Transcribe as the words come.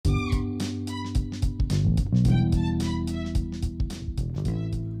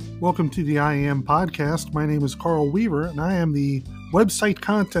Welcome to the IAM podcast. My name is Carl Weaver, and I am the website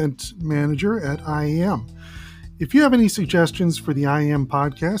content manager at IAM. If you have any suggestions for the IAM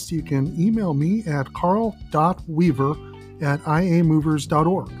podcast, you can email me at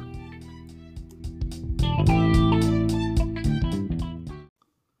carl.weaver@iamovers.org.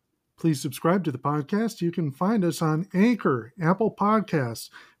 Please subscribe to the podcast. You can find us on Anchor, Apple Podcasts,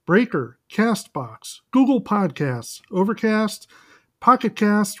 Breaker, CastBox, Google Podcasts, Overcast, Pocket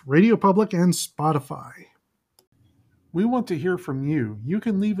Cast, Radio Public, and Spotify. We want to hear from you. You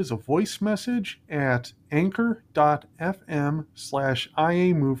can leave us a voice message at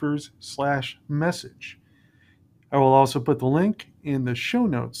anchor.fm/iamovers/message. I will also put the link in the show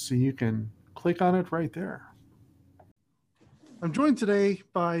notes so you can click on it right there. I'm joined today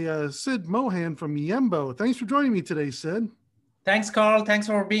by Sid Mohan from Yembo. Thanks for joining me today, Sid. Thanks, Carl. Thanks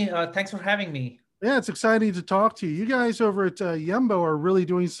for having me. Yeah, it's exciting to talk to you. You guys over at Yembo are really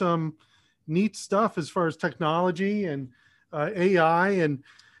doing some neat stuff as far as technology and AI. And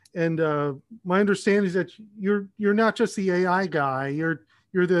my understanding is that you're not just the AI guy. You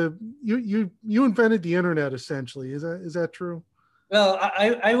invented the internet essentially. Is that true? Well,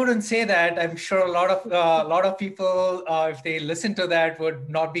 I wouldn't say that. I'm sure a lot of people, if they listen to that, would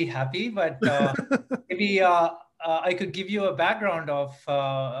not be happy. But maybe I could give you a background of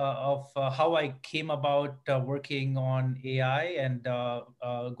how I came about working on AI and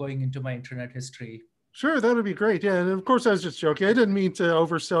going into my internet history. Sure, that would be great. Yeah, and of course, I was just joking. I didn't mean to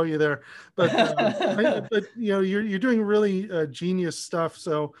oversell you there, but but you're doing really genius stuff.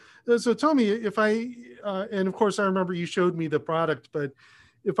 So tell me if and of course I remember you showed me the product, but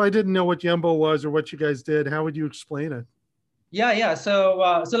if I didn't know what Yembo was or what you guys did, how would you explain it? Yeah. So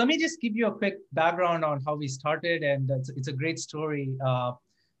let me just give you a quick background on how we started, and it's a great story. I'm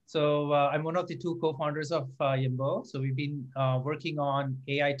one of the two co-founders of Yembo. So we've been working on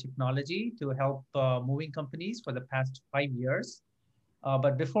AI technology to help moving companies for the past 5 years.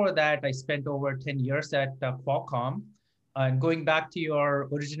 But before that, I spent over 10 years at Qualcomm. And going back to your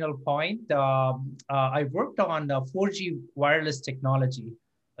original point, I worked on 4G wireless technology.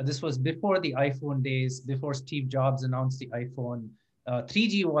 This was before the iPhone days, before Steve Jobs announced the iPhone.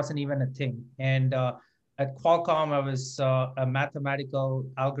 3G wasn't even a thing. And at Qualcomm, I was a mathematical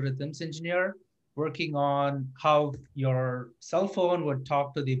algorithms engineer working on how your cell phone would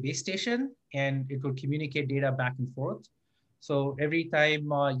talk to the base station and it would communicate data back and forth. So every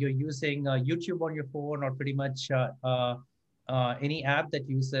time you're using YouTube on your phone or pretty much any app that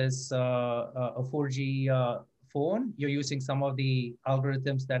uses a 4G phone, you're using some of the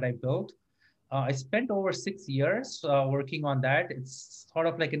algorithms that I built. I spent over 6 years working on that. It's sort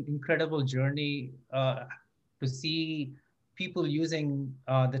of like an incredible journey to see people using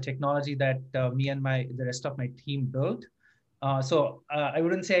the technology that me and the rest of my team built. I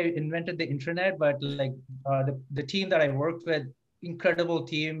wouldn't say I invented the internet, but like the team that I worked with, incredible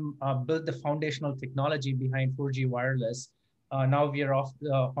team, built the foundational technology behind 4G wireless. Now we are off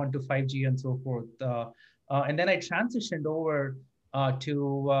onto 5G and so forth. And then I transitioned over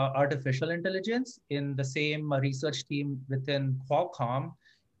to artificial intelligence in the same research team within Qualcomm.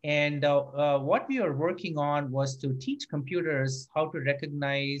 And what we were working on was to teach computers how to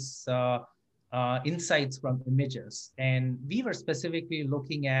recognize insights from images. And we were specifically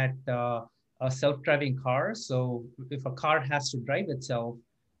looking at self-driving cars. So if a car has to drive itself,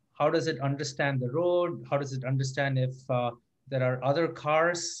 how does it understand the road? How does it understand if there are other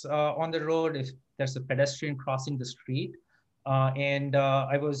cars on the road, if there's a pedestrian crossing the street?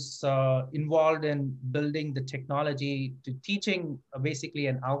 I was involved in building the technology to teaching basically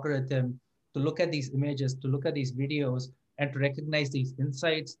an algorithm to look at these images, to look at these videos, and to recognize these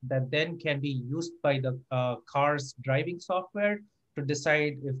insights that then can be used by the car's driving software to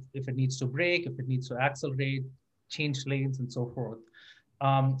decide if it needs to brake, if it needs to accelerate, change lanes, and so forth.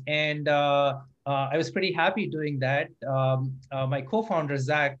 I was pretty happy doing that. My co-founder,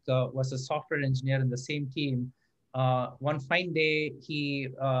 Zach, was a software engineer in the same team. One fine day, he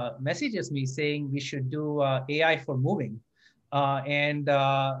messages me saying we should do AI for moving. And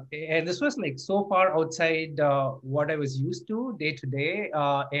this was like so far outside what I was used to day to day.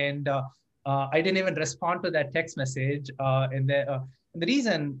 I didn't even respond to that text message. And the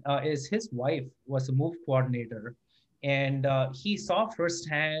reason is his wife was a move coordinator. And he saw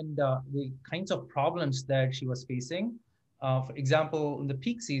firsthand the kinds of problems that she was facing. For example, in the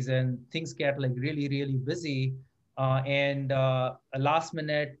peak season, things get like really, really busy. A last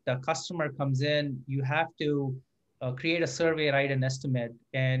minute customer comes in, you have to create a survey, write an estimate.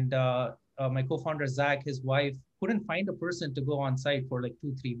 And my co-founder, Zach, his wife, couldn't find a person to go on site for like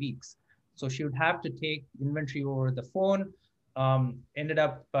 2-3 weeks. So she would have to take inventory over the phone.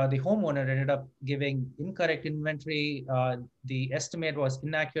 the homeowner ended up giving incorrect inventory. The estimate was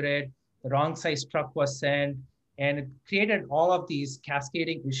inaccurate. The wrong size truck was sent, and it created all of these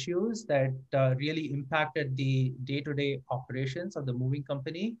cascading issues that really impacted the day-to-day operations of the moving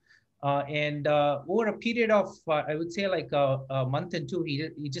company. And over a period of, I would say, like a month and two,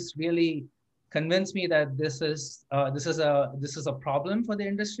 he just really convinced me that this is a problem for the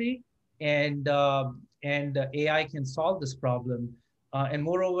industry, and AI can solve this problem. And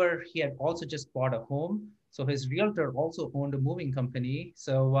moreover, he had also just bought a home, so his realtor also owned a moving company.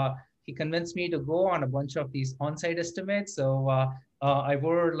 So he convinced me to go on a bunch of these on-site estimates. So I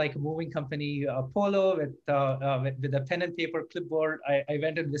wore like a moving company polo with a pen and paper clipboard. I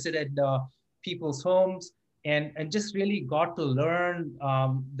went and visited people's homes, and just really got to learn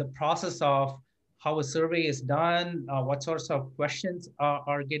the process of how a survey is done, what sorts of questions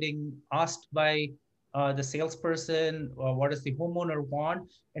are getting asked by the salesperson, what does the homeowner want,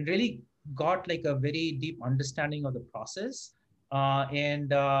 and really got like a very deep understanding of the process. And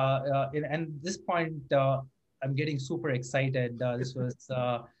this point, I'm getting super excited. This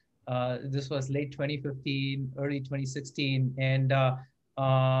was late 2015, early 2016, and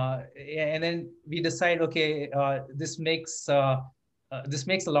then we decide, okay, this makes a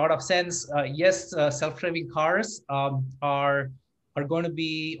lot of sense. Yes, self-driving cars are going to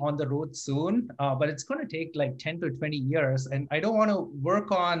be on the road soon, but it's going to take like 10 to 20 years. And I don't want to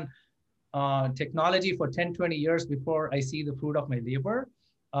work on technology for 10, 20 years before I see the fruit of my labor.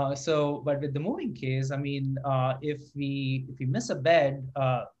 But with the moving case, I mean, if we miss a bed,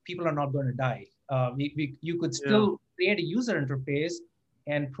 people are not going to die. You could Yeah. still create a user interface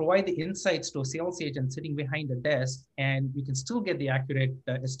and provide the insights to a sales agent sitting behind the desk, and you can still get the accurate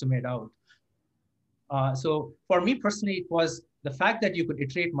estimate out. So for me personally, it was the fact that you could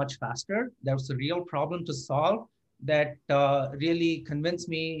iterate much faster. There was a real problem to solve that really convinced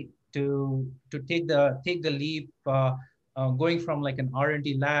me to take the leap, going from like an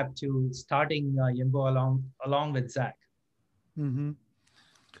R&D lab to starting Yembo along with Zach. Hmm.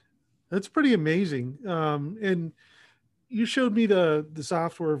 That's pretty amazing. And you showed me the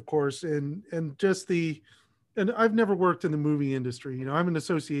software, of course, and just the and I've never worked in the movie industry. You know, I'm an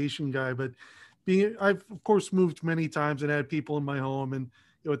association guy, but I've of course moved many times and had people in my home and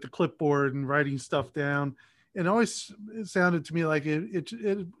with the clipboard and writing stuff down. And it sounded to me like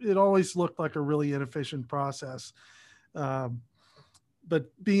it always looked like a really inefficient process. Um, but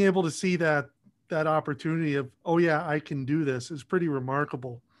being able to see that opportunity of, oh yeah, I can do this is pretty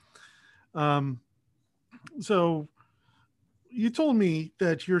remarkable. Um, so you told me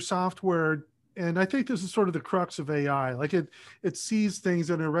that your software, and I think this is sort of the crux of AI, like it sees things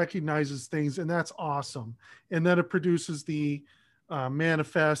and it recognizes things, and that's awesome. And then it produces the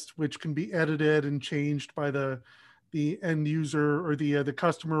manifest, which can be edited and changed by the end user or the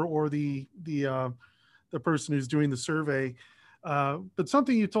customer or the person who's doing the survey. But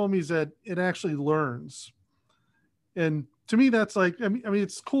something you told me is that it actually learns, and to me that's like, I mean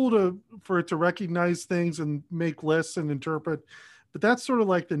it's cool for it to recognize things and make lists and interpret, but that's sort of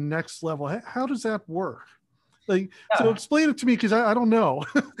like the next level. How does that work? Like, so Yeah, explain it to me, because I don't know.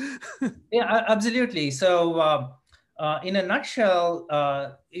 yeah, absolutely. So, in a nutshell,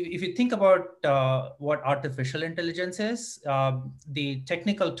 if you think about what artificial intelligence is, the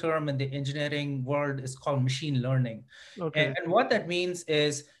technical term in the engineering world is called machine learning. And, Okay. and what that means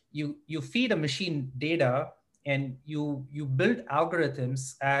is you feed a machine data, and you build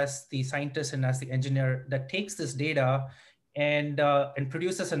algorithms as the scientist and as the engineer that takes this data and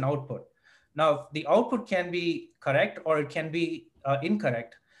produces an output. Now, the output can be correct or it can be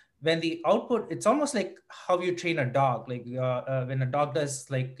incorrect. When the output, it's almost like how you train a dog. Like when a dog does,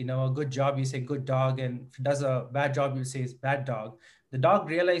 like, a good job, you say good dog, and if it does a bad job, you say it's bad dog. The dog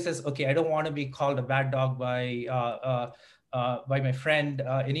realizes, okay, I don't want to be called a bad dog by my friend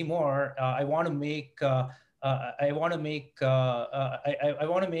anymore. I want to make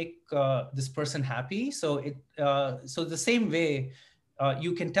this person happy. So the same way,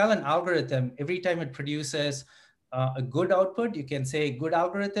 you can tell an algorithm every time it produces a good output, you can say good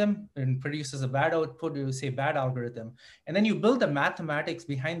algorithm, and produces a bad output, you say bad algorithm. And then you build the mathematics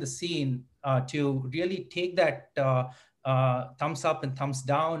behind the scene to really take that thumbs up and thumbs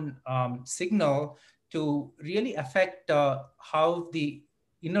down signal to really affect how the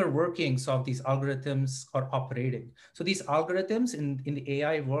inner workings of these algorithms are operating. So these algorithms in the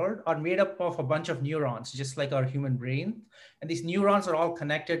AI world are made up of a bunch of neurons, just like our human brain. And these neurons are all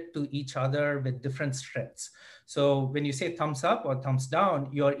connected to each other with different strengths. So when you say thumbs up or thumbs down,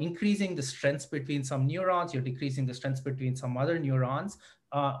 you're increasing the strengths between some neurons, you're decreasing the strengths between some other neurons,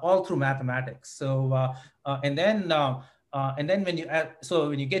 all through mathematics. And then when you add, so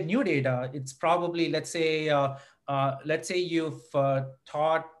when you get new data, it's probably, let's say you've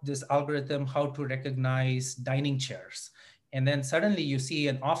taught this algorithm how to recognize dining chairs. And then suddenly you see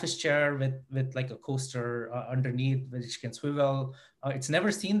an office chair with like a coaster underneath which can swivel. It's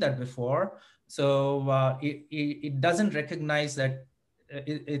never seen that before. So it doesn't recognize that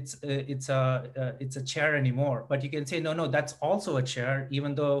it's a chair anymore. But you can say, no, that's also a chair,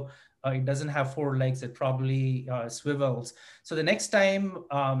 even though it doesn't have four legs, it probably swivels. So the next time,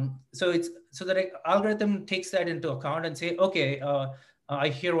 so the algorithm takes that into account and say, okay, I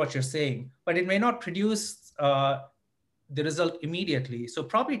hear what you're saying, but it may not produce the result immediately. So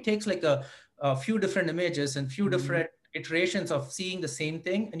probably takes like a few different images and few different iterations of seeing the same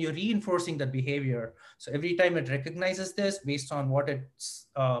thing, and you're reinforcing that behavior. So every time it recognizes this based on what it's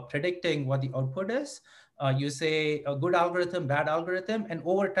predicting what the output is, you say a good algorithm, bad algorithm, and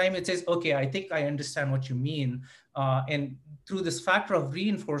over time it says, okay, I think I understand what you mean. And through this factor of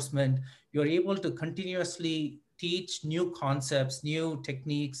reinforcement, you're able to continuously teach new concepts, new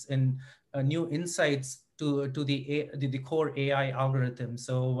techniques, and new insights to the core AI algorithm.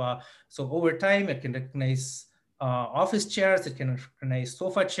 So over time, it can recognize office chairs, it can recognize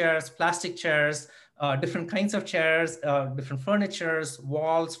sofa chairs, plastic chairs, different kinds of chairs, different furnitures,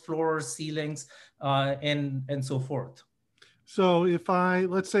 walls, floors, ceilings, and so forth. So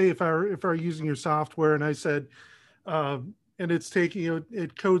let's say if I were using your software and I said, and it's taking,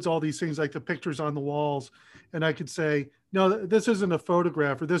 it codes all these things like the pictures on the walls, and I could say, no, this isn't a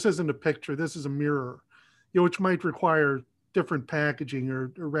photograph, or this isn't a picture, this is a mirror, which might require different packaging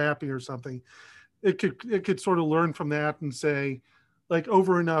or wrapping or something. It could sort of learn from that and say, like,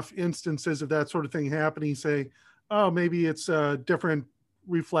 over enough instances of that sort of thing happening, say, oh, maybe it's a different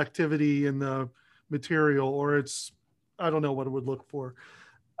reflectivity in the material, or it's, I don't know what it would look for.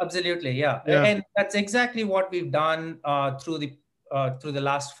 Absolutely, yeah. Yeah. And that's exactly what we've done through the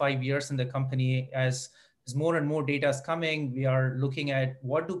last 5 years in the company. As more and more data is coming, we are looking at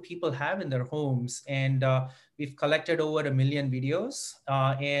what do people have in their homes, and we've collected over 1 million videos,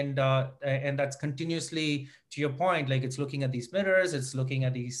 and that's continuously, to your point, like it's looking at these mirrors, it's looking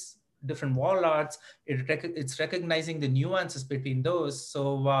at these different wall arts, it's recognizing the nuances between those.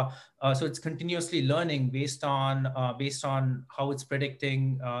 So it's continuously learning based on how it's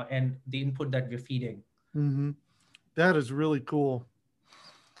predicting and the input that we're feeding. Mm-hmm. That is really cool.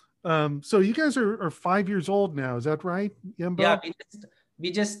 So you guys are 5 years old now, is that right, Yimbo? Yeah, we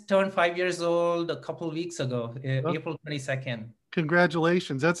just turned 5 years old a couple of weeks ago, April 22nd.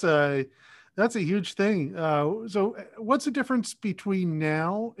 Congratulations. That's a huge thing. So what's the difference between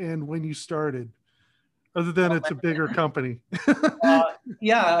now and when you started, other than it's a bigger company?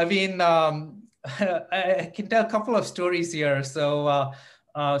 Yeah, I mean, I can tell a couple of stories here. So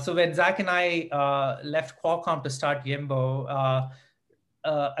when Zach and I left Qualcomm to start Yimbo,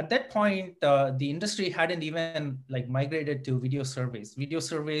 at that point, the industry hadn't even like migrated to video surveys. Video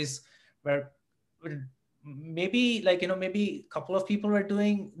surveys were maybe maybe a couple of people were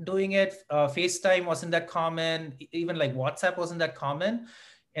doing it. FaceTime wasn't that common. Even like WhatsApp wasn't that common.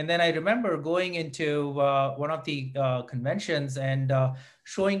 And then I remember going into one of the conventions and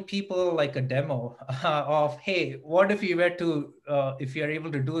showing people like a demo of, hey, what if you were to, if you are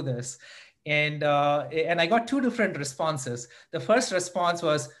able to do this? And I got two different responses. The first response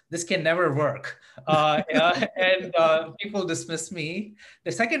was, this can never work. And people dismissed me.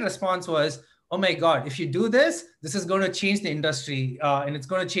 The second response was, oh my God, if you do this, this is going to change the industry and it's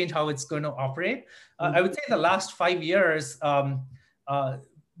going to change how it's going to operate. I would say the last 5 years,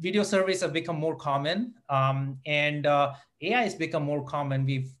 video surveys have become more common, and AI has become more common.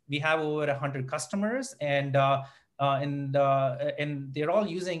 We have over 100 customers, and they're all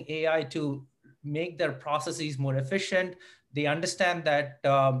using AI to make their processes more efficient. They understand that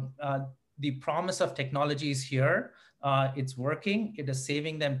the promise of technology is here. It's working. It is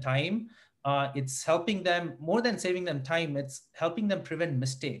saving them time. It's helping them, more than saving them time, it's helping them prevent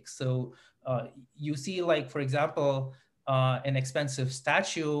mistakes. So you see, like, for example, an expensive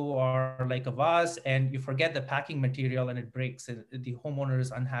statue or like a vase, and you forget the packing material and it breaks, and the homeowner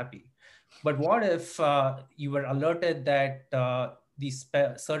is unhappy. But what if you were alerted that these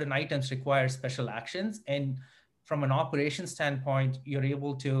certain items require special actions, and from an operation standpoint, you're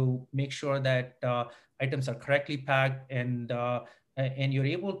able to make sure that items are correctly packed, and you're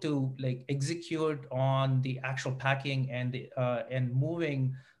able to like execute on the actual packing and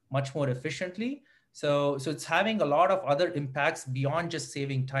moving much more efficiently. So it's having a lot of other impacts beyond just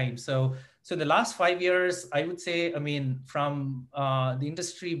saving time. So the last 5 years, I would say, I mean, from the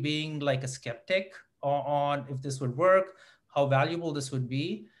industry being like a skeptic on if this would work, how valuable this would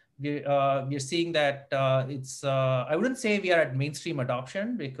be, we're seeing that it's I wouldn't say we are at mainstream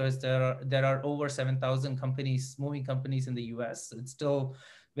adoption, because there are over 7,000 companies, moving companies in the US. It's still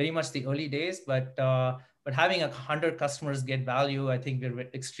very much the early days, but having 100 customers get value, I think we're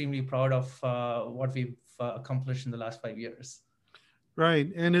extremely proud of what we've accomplished in the last 5 years.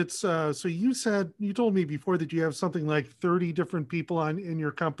 Right. And it's so you told me before that you have something like 30 different people on in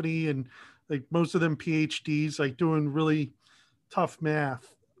your company, and like most of them PhDs, like doing really tough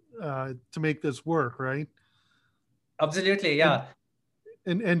math to make this work, right? Absolutely, And, yeah.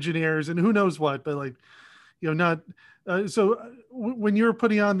 and engineers and who knows what, but like, not when you're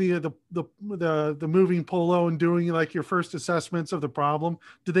putting on the moving polo and doing like your first assessments of the problem,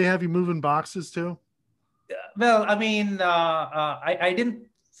 do they have you moving boxes too? Well, I mean, I didn't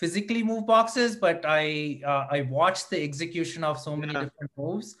physically move boxes, but I watched the execution of so many Yeah. different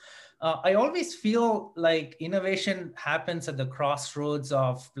moves. I always feel like innovation happens at the crossroads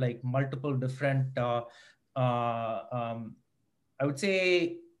of like multiple different, I would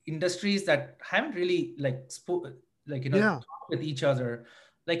say, industries that haven't really Yeah. talked with each other.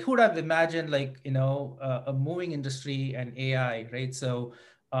 Like, who would have imagined a moving industry and AI, right? So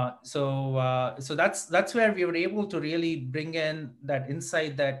that's where we were able to really bring in that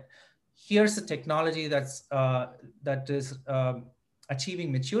insight that here's the technology that is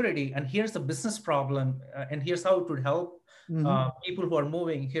achieving maturity, and here's the business problem, and here's how it would help Mm-hmm. people who are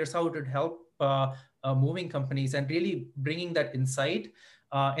moving. Here's how it would help moving companies, and really bringing that insight.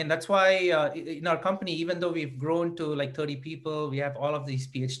 And that's why in our company, even though we've grown to like 30 people, we have all of these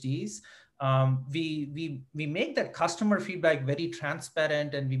PhDs. We make that customer feedback very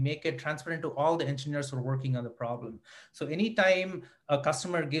transparent, and we make it transparent to all the engineers who are working on the problem. So anytime a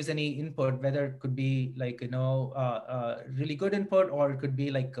customer gives any input, whether it could be like really good input, or it could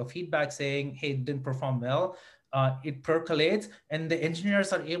be like a feedback saying, hey, it didn't perform well, it percolates, and the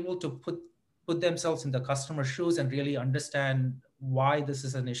engineers are able to put themselves in the customer's shoes and really understand why this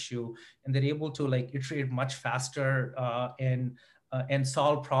is an issue, and they're able to like iterate much faster and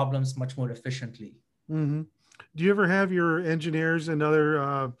solve problems much more efficiently. Mm-hmm. Do you ever have your engineers and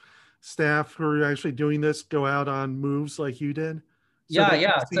other staff who are actually doing this go out on moves like you did, so Yeah, they can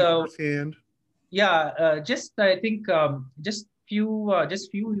yeah. see So firsthand? yeah, just I think just few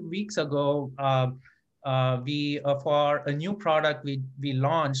weeks ago, we for a new product we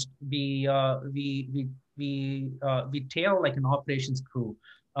launched, we tail like an operations crew.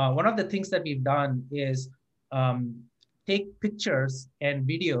 One of the things that we've done is um, take pictures and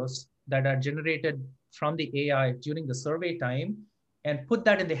videos that are generated from the AI during the survey time, and put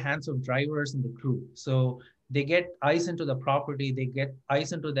that in the hands of drivers and the crew. So they get eyes into the property, they get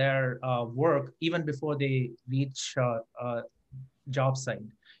eyes into their work even before they reach job site.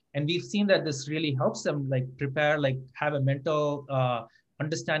 And we've seen that this really helps them like prepare, like have a mental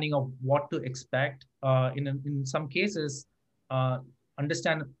understanding of what to expect. In some cases, uh,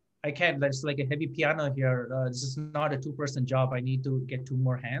 understand, I can't, that's like a heavy piano here. This is not a two-person job. I need to get two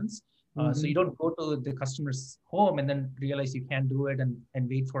more hands. So Mm-hmm. you don't go to the customer's home and then realize you can't do it, and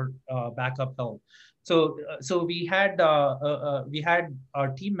wait for backup help. So we had our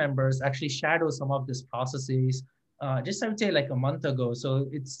team members actually shadow some of these processes, just I would say like a month ago. So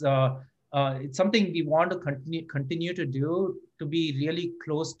it's something we want to continue to do, to be really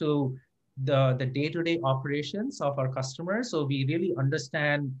close to the day-to-day operations of our customers. So we really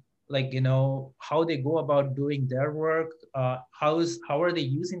understand like how they go about doing their work, how are they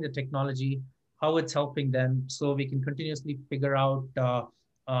using the technology, how it's helping them, so we can continuously figure out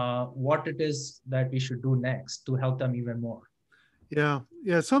what it is that we should do next to help them even more. Yeah,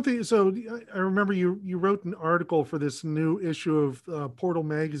 yeah. Something. So I remember you wrote an article for this new issue of Portal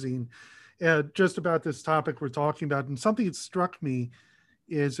Magazine, just about this topic we're talking about. And something that struck me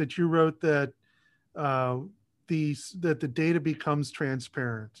is that you wrote that uh, that the data becomes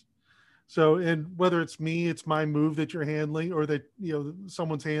transparent. So, and whether it's me, it's my move that you're handling, or that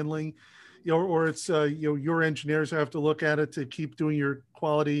someone's handling, or it's your engineers who have to look at it to keep doing your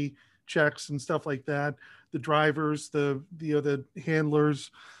quality checks and stuff like that. The drivers, the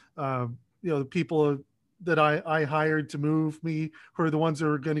handlers, uh, the people that I hired to move me, who are the ones that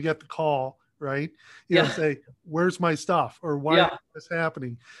are going to get the call, right? Yeah, Say, where's my stuff, or why is yeah, this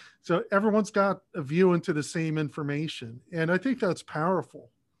happening? So everyone's got a view into the same information, and I think that's powerful.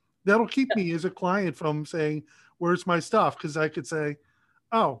 That'll keep me as a client from saying, where's my stuff? Because I could say,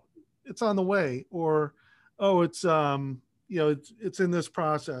 oh, it's on the way, or oh, it's in this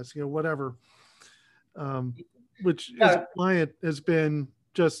process, whatever. um, which as a yeah. client has been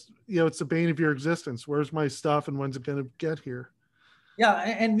just, it's the bane of your existence. Where's my stuff and when's it going to get here? Yeah,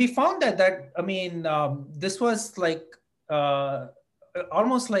 and we found that I mean, this was like uh,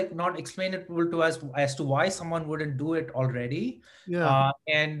 almost like not explainable to us as to why someone wouldn't do it already. Yeah.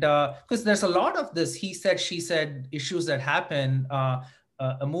 And because there's a lot of this he said, she said issues that happen.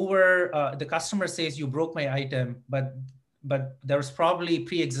 A mover, the customer says you broke my item, but there's probably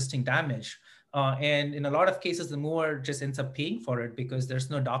pre-existing damage. And in a lot of cases, the mover just ends up paying for it because there's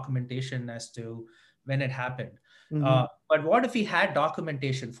no documentation as to when it happened. Mm-hmm. But what if we had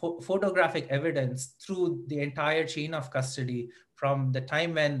documentation, photographic evidence through the entire chain of custody from the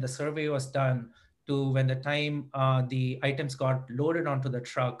time when the survey was done to when the time the items got loaded onto the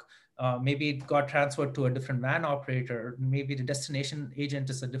truck? Maybe it got transferred to a different van operator. Maybe the destination agent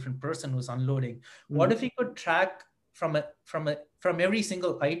is a different person who's unloading. Mm-hmm. What if we could track from every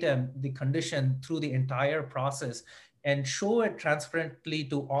single item the condition through the entire process and show it transparently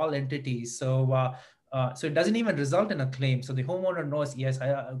to all entities? So it doesn't even result in a claim. So the homeowner knows, yes,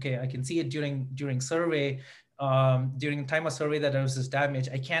 okay, I can see it during survey, during time of survey that there was this damage.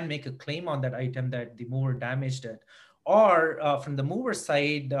 I can make a claim on that item that the mover damaged it. Or from the mover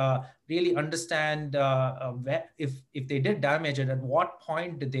side, really understand if they did damage it, at what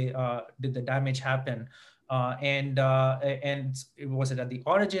point did the damage happen? And was it at the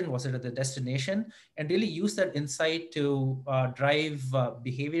origin? Was it at the destination? And really use that insight to drive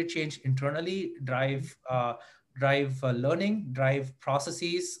behavior change internally, drive learning, drive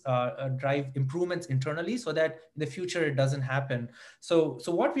processes, drive improvements internally, so that in the future it doesn't happen. So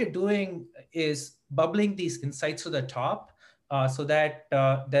what we're doing is bubbling these insights to the top, so that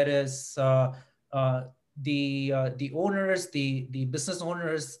there is the owners, the business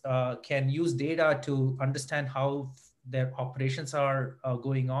owners can use data to understand how their operations are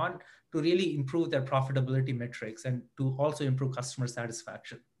going on, to really improve their profitability metrics and to also improve customer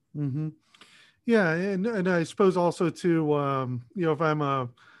satisfaction. Mm-hmm. Yeah, and I suppose also to if I'm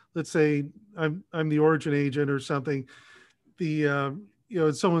let's say I'm the origin agent or something, the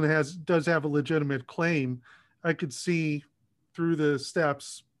someone does have a legitimate claim, I could see through the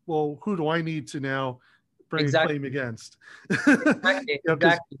steps. Well, who do I need to now bring a claim against? Exactly.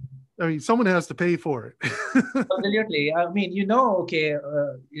 Exactly. I mean, someone has to pay for it. Absolutely. I mean, okay,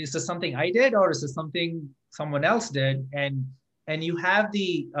 is this something I did or is this something someone else did? And you have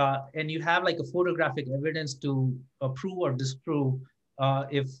like a photographic evidence to prove or disprove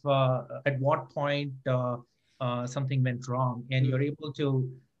if at what point something went wrong, and you're able to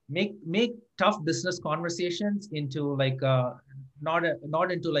make tough business conversations into like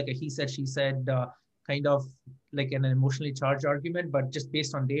not into like a he said she said kind of like an emotionally charged argument, but just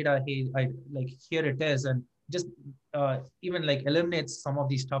based on data. Hey, I like here it is, and just even like eliminates some of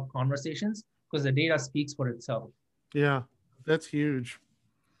these tough conversations because the data speaks for itself. Yeah, that's huge.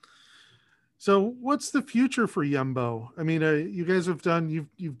 So, what's the future for Yembo? I mean, you guys have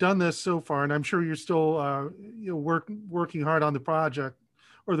you've done this so far, and I'm sure you're still working hard on the project,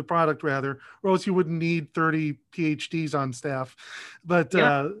 or the product rather, or else you wouldn't need 30 PhDs on staff. But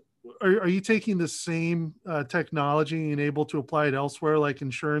Yeah. Are you taking the same technology and able to apply it elsewhere, like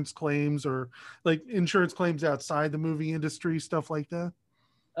insurance claims or like insurance claims outside the movie industry, stuff like that?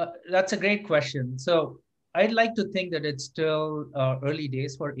 That's a great question. So I'd like to think that it's still early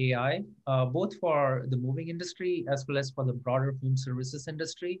days for AI, both for the moving industry as well as for the broader home services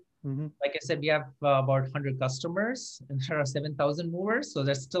industry. Mm-hmm. Like I said, we have about 100 customers and there are 7,000 movers. So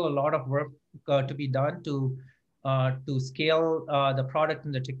there's still a lot of work to be done to scale the product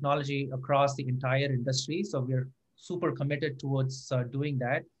and the technology across the entire industry. So we're super committed towards doing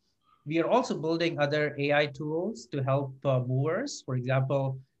that. We are also building other AI tools to help movers. For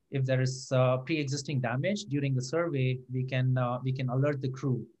example, if there is pre-existing damage during the survey, we can alert the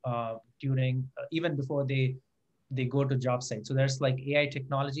crew during even before they go to job site. So there's like AI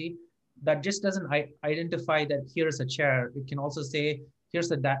technology that just doesn't identify that here's a chair. It can also say here's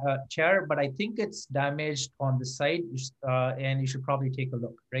a chair, but I think it's damaged on the side, and you should probably take a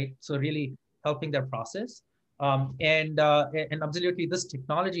look, right? So really helping their process. And absolutely, this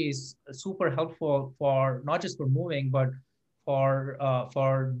technology is super helpful for not just for moving, but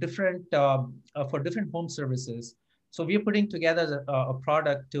for different home services. So we're putting together a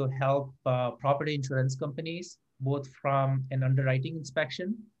product to help property insurance companies, both from an underwriting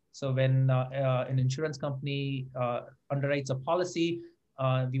inspection. So when an insurance company underwrites a policy,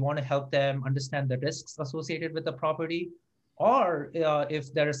 we want to help them understand the risks associated with the property. Or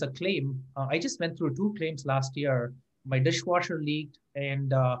if there is a claim, I just went through 2 claims last year. My dishwasher leaked,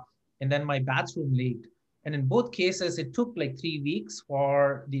 and then my bathroom leaked. And in both cases, it took like 3 weeks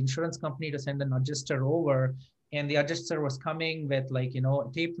for the insurance company to send an adjuster over, and the adjuster was coming with like a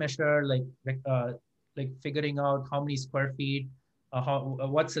tape measure, like figuring out how many square feet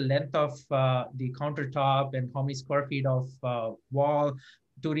what's the length of the countertop and how many square feet of wall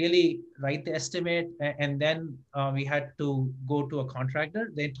to really write the estimate. And then we had to go to a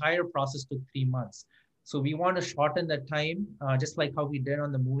contractor. The entire process took 3 months. So we want to shorten the time, just like how we did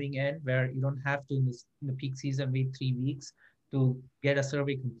on the moving end, where you don't have to in the peak season wait 3 weeks to get a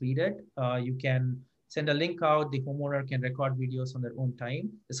survey completed. You can send a link out. The homeowner can record videos on their own time.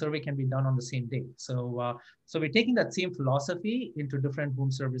 The survey can be done on the same day. So we're taking that same philosophy into different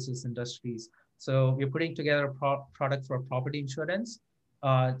home services industries. So we're putting together a product for property insurance.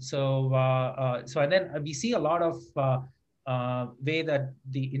 And then we see a lot of way that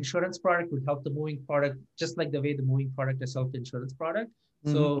the insurance product would help the moving product, just like the way the moving product is helped the insurance product.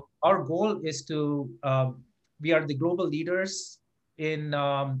 Mm-hmm. So our goal is to, we are the global leaders in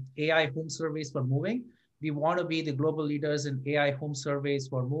AI home surveys for moving. We want to be the global leaders in AI home surveys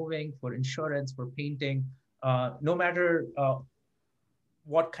for moving, for insurance, for painting. No matter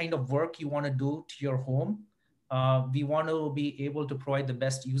what kind of work you want to do to your home, we want to be able to provide the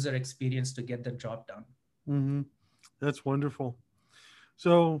best user experience to get the job done. Mm-hmm. That's wonderful.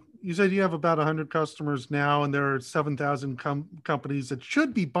 So you said you have about 100 customers now, and there are 7,000 companies that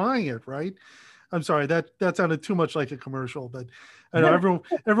should be buying it, right? I'm sorry, that sounded too much like a commercial, but I know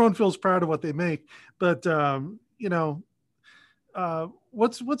everyone feels proud of what they make. But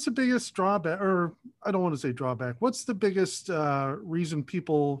what's the biggest drawback, or I don't want to say drawback. What's the biggest reason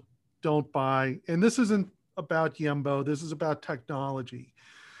people don't buy? And this isn't about Yembo. This is about technology.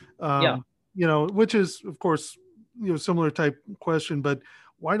 Which is, of course, similar type question, but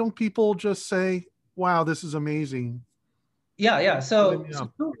why don't people just say, wow, this is amazing? So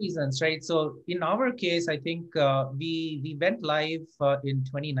 2 reasons, right? So in our case, I think we went live in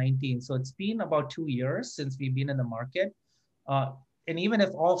 2019. So it's been about 2 years since we've been in the market. And even if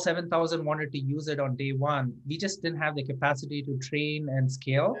all 7,000 wanted to use it on day one, we just didn't have the capacity to train and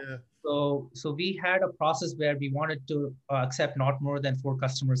scale. Yeah. So we had a process where we wanted to accept not more than 4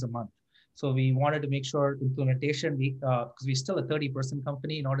 customers a month. So we wanted to make sure implementation, because we're still a 30-person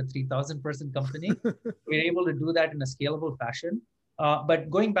company, not a 3,000-person company. We're able to do that in a scalable fashion. But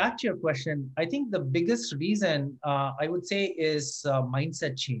going back to your question, I think the biggest reason I would say is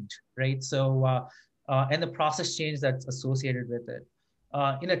mindset change, right? So, and the process change that's associated with it.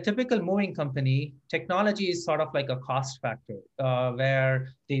 In a typical moving company, technology is sort of like a cost factor where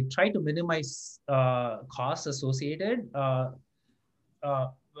they try to minimize costs associated.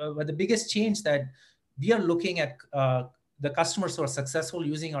 But the biggest change that we are looking at the customers who are successful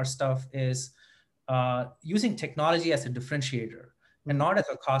using our stuff is using technology as a differentiator and not as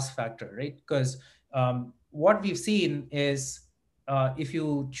a cost factor, right? Because what we've seen is if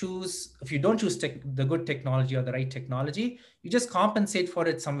you don't choose the good technology or the right technology, you just compensate for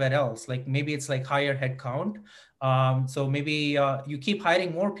it somewhere else. Like maybe it's like higher headcount. So maybe you keep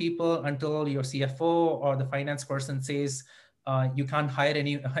hiring more people until your CFO or the finance person says, you can't hire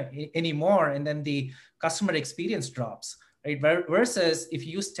any more, and then the customer experience drops, right? Versus if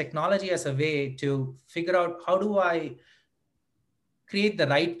you use technology as a way to figure out how do I create the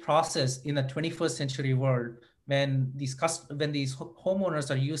right process in the 21st century world when these homeowners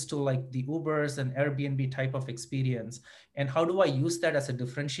are used to like the Ubers and Airbnb type of experience, and how do I use that as a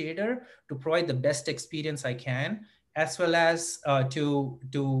differentiator to provide the best experience I can, as well as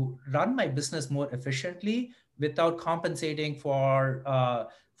to run my business more efficiently without compensating for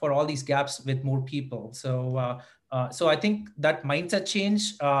all these gaps with more people. So I think that mindset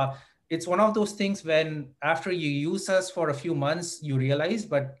change, it's one of those things when after you use us for a few months, you realize,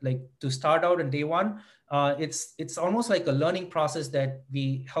 but like to start out on day one, it's almost like a learning process that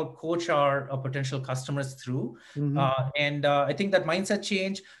we help coach our potential customers through. Mm-hmm. And I think that mindset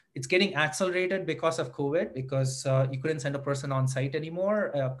change, it's getting accelerated because of COVID, because you couldn't send a person on site anymore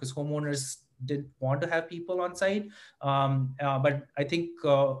because homeowners didn't want to have people on site. But I think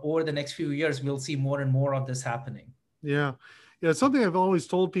over the next few years, we'll see more and more of this happening. Yeah. Yeah. It's something I've always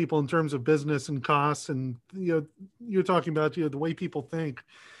told people in terms of business and costs. And, you're talking about, the way people think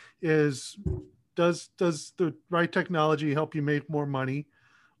is, does the right technology help you make more money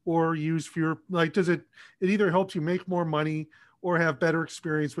or use fewer, like, it either helps you make more money or have better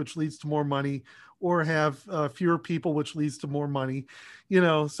experience, which leads to more money, or have fewer people, which leads to more money,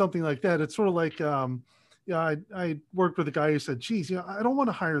 something like that. It's sort of like, I worked with a guy who said, geez, I don't want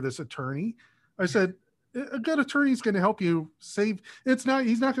to hire this attorney. I said, a good attorney is going to help you save. He's not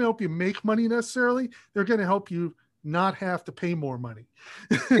going to help you make money necessarily. They're going to help you not have to pay more money.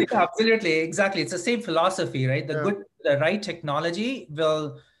 Yeah, absolutely. Exactly. It's the same philosophy, right? The right technology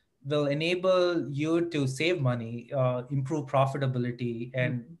will will enable you to save money, improve profitability,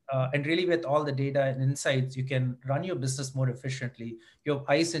 and really with all the data and insights, you can run your business more efficiently. You have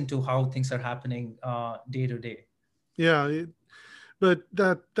eyes into how things are happening day to day. Yeah, but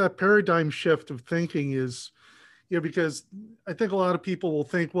that paradigm shift of thinking is, because I think a lot of people will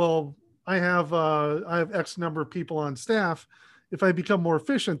think, well, I have X number of people on staff. If I become more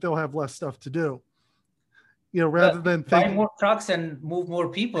efficient, they'll have less stuff to do. Well, Rather than buy thinking more trucks and move more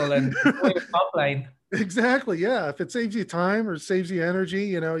people and grow your top line. exactly, yeah. If it saves you time or saves you energy,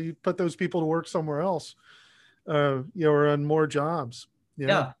 you put those people to work somewhere else, or on more jobs.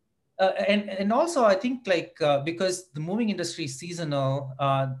 Yeah. Yeah. And also, I think because the moving industry is seasonal,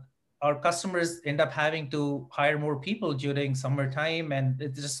 our customers end up having to hire more people during summertime, and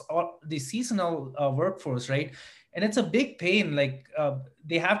it's just all the seasonal workforce, right? And it's a big pain.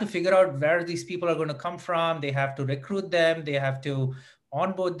 They have to figure out where these people are going to come from. They have to recruit them. They have to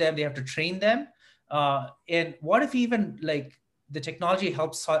onboard them. They have to train them. And what if even the technology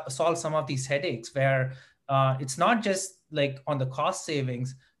helps solve some of these headaches where it's not just on the cost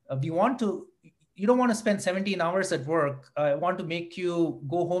savings. You don't want to spend 17 hours at work. I want to make you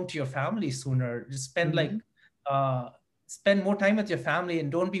go home to your family sooner. Just uh, spend more time with your family and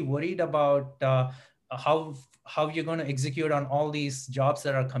don't be worried about how you're going to execute on all these jobs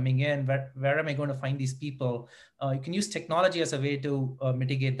that are coming in. Where am I going to find these people? You can use technology as a way to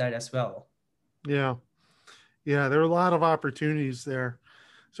mitigate that as well. Yeah. Yeah. There are a lot of opportunities there.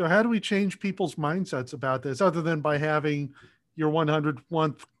 So how do we change people's mindsets about this other than by having your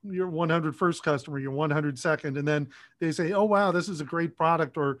 101st customer, your 102nd, and then they say, oh, wow, this is a great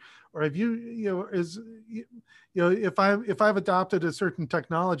product. Or have if I've adopted a certain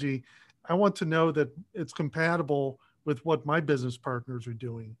technology, I want to know that it's compatible with what my business partners are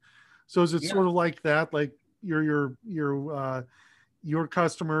doing. So is it Yeah. sort of like that? Like your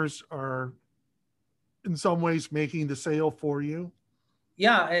customers are in some ways making the sale for you?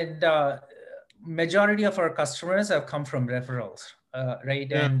 Yeah, and majority of our customers have come from referrals, right?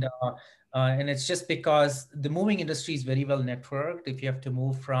 Yeah. And it's just because the moving industry is very well networked. If you have to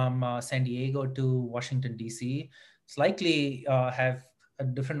move from San Diego to Washington D.C., it's likely have a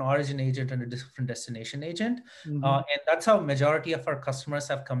different origin agent and a different destination agent, Mm-hmm. and that's how majority of our customers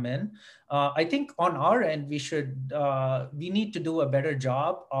have come in. I think on our end, we need to do a better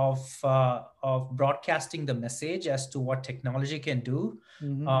job of broadcasting the message as to what technology can do.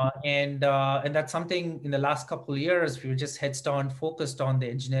 Mm-hmm. And that's something in the last couple of years we were just heads down focused on the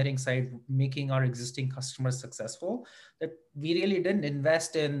engineering side, making our existing customers successful. That we really didn't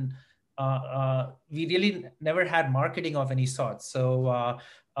invest in. We really never had marketing of any sort. So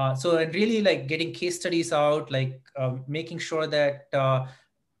and really getting case studies out, making sure that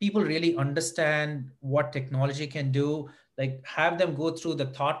people really understand what technology can do. Have them go through the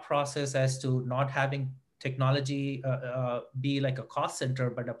thought process as to not having technology be like a cost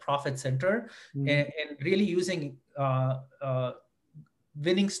center, but a profit center, Mm-hmm. and really using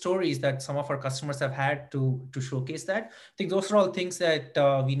winning stories that some of our customers have had to showcase that. I think those are all things that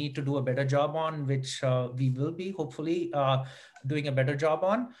we need to do a better job on, which we will be hopefully doing a better job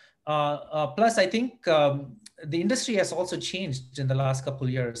on. Plus, I think the industry has also changed in the last couple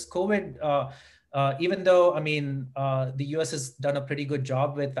of years. COVID, even though, the US has done a pretty good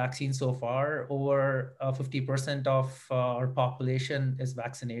job with vaccines so far, over 50% of our population is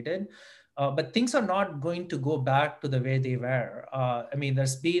vaccinated. But things are not going to go back to the way they were.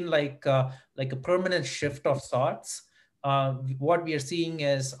 There's been like a permanent shift of sorts. What we are seeing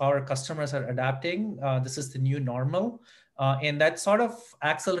is our customers are adapting. This is the new normal. And that's sort of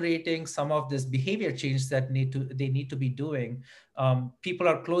accelerating some of this behavior change that they need to be doing. People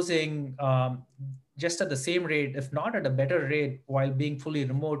are closing just at the same rate, if not at a better rate, while being fully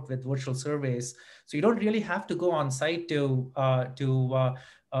remote with virtual surveys. So you don't really have to go on site to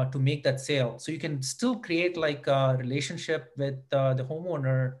make that sale. So you can still create like a relationship with the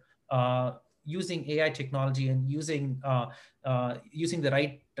homeowner using AI technology and using the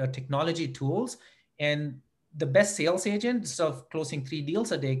right technology tools. And the best sales agent, instead of closing 3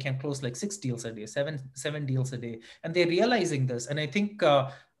 deals a day, can close like 6 deals a day, seven deals a day. And they're realizing this. And I think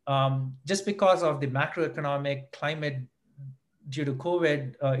just because of the macroeconomic climate due to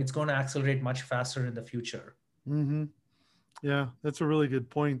COVID, it's going to accelerate much faster in the future. Mm-hmm. Yeah, that's a really good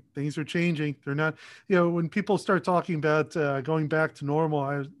point. Things are changing. They're not, when people start talking about going back to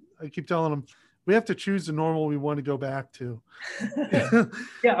normal, I keep telling them we have to choose the normal we want to go back to.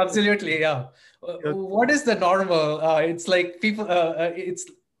 Yeah, absolutely. Yeah. What is the normal? It's like people, it's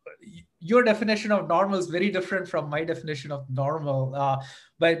your definition of normal is very different from my definition of normal.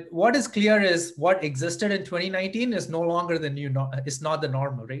 But what is clear is what existed in 2019 is no longer the new, it's not the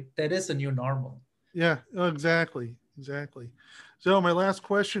normal, right? There is a new normal. Yeah, exactly. So my last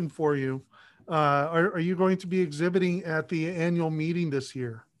question for you, are you going to be exhibiting at the annual meeting this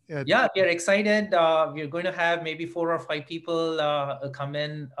year? Yeah, we are excited. We're going to have maybe 4 or 5 people come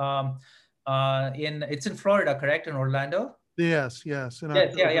in. It's in Florida, correct? In Orlando? Yes. Yes,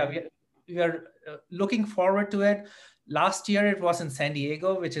 yeah. We are looking forward to it. Last year it was in San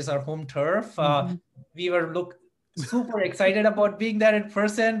Diego, which is our home turf. We were super excited about being there in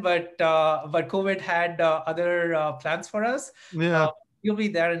person, but COVID had other plans for us. Yeah. You'll be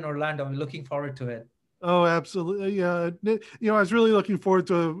there in Orlando. We're looking forward to it. Oh, absolutely. Yeah. I was really looking forward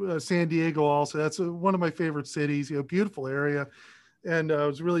to San Diego also. That's one of my favorite cities, beautiful area. And I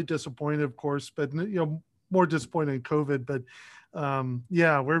was really disappointed, of course, but, more disappointed in COVID, but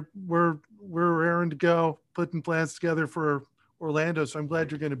yeah, we're raring to go, putting plans together for Orlando. So I'm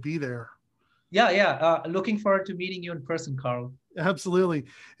glad you're going to be there. Yeah. Looking forward to meeting you in person, Carl. Absolutely.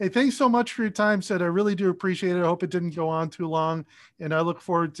 Hey, thanks so much for your time, Sid. I really do appreciate it. I hope it didn't go on too long. And I look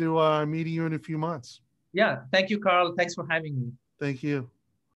forward to meeting you in a few months. Yeah. Thank you, Carl. Thanks for having me. Thank you.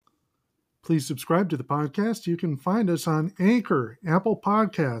 Please subscribe to the podcast. You can find us on Anchor, Apple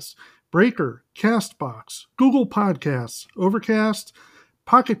Podcasts, Breaker, CastBox, Google Podcasts, Overcast,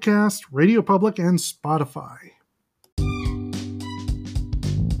 Pocket Cast, Radio Public, and Spotify.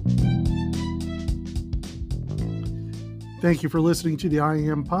 Thank you for listening to the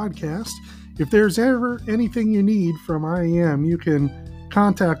IAM podcast. If there's ever anything you need from IAM, you can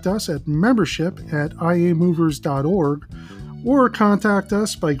contact us at membership@iamovers.org or contact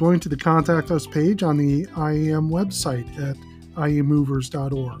us by going to the Contact Us page on the IAM website at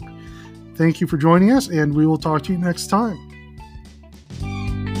iamovers.org. Thank you for joining us, and we will talk to you next time.